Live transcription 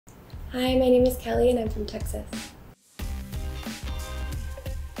Hi, my name is Kelly and I'm from Texas.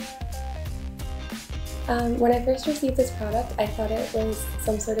 When I first received this product, I thought it was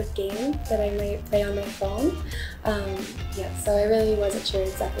some sort of game that I might play on my phone. So I really wasn't sure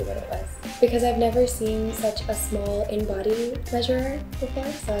exactly what it was. Because I've never seen such a small Inbody measurer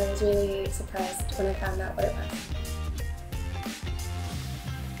before, so I was really surprised when I found out what it was.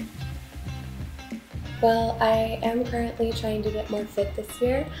 Well, I am currently trying to get more fit this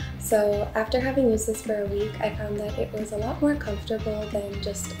year, so after having used this for a week, I found that it was a lot more comfortable than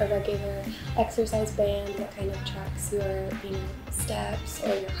just a regular exercise band that kind of tracks your steps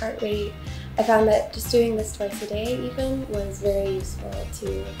or your heart rate. I found that just doing this twice a day even was very useful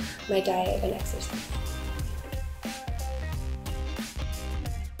to my diet and exercise.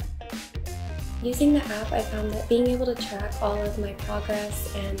 Using the app, I found that being able to track all of my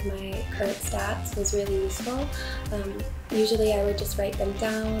progress and my current stats was really useful. Usually I would just write them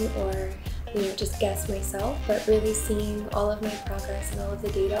down or just guess myself, but really seeing all of my progress and all of the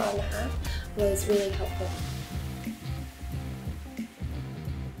data on the app was really helpful.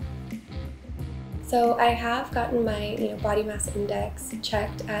 So I have gotten my body mass index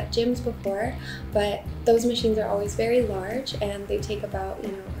checked at gyms before, but those machines are always very large and they take about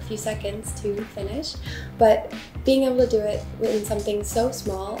a few seconds to finish. But being able to do it in something so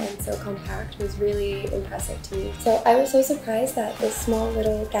small and so compact was really impressive to me. So I was so surprised that this small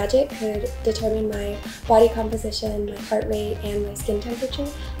little gadget could determine my body composition, my heart rate, and my skin temperature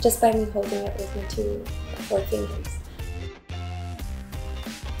just by me holding it with my 2 or 4 fingers.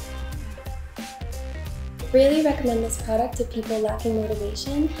 Really recommend this product to people lacking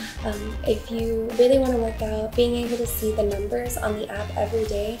motivation. If you really want to work out, being able to see the numbers on the app every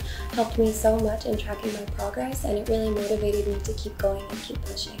day helped me so much in tracking my progress, and it really motivated me to keep going and keep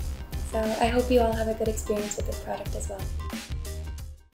pushing. So I hope you all have a good experience with this product as well.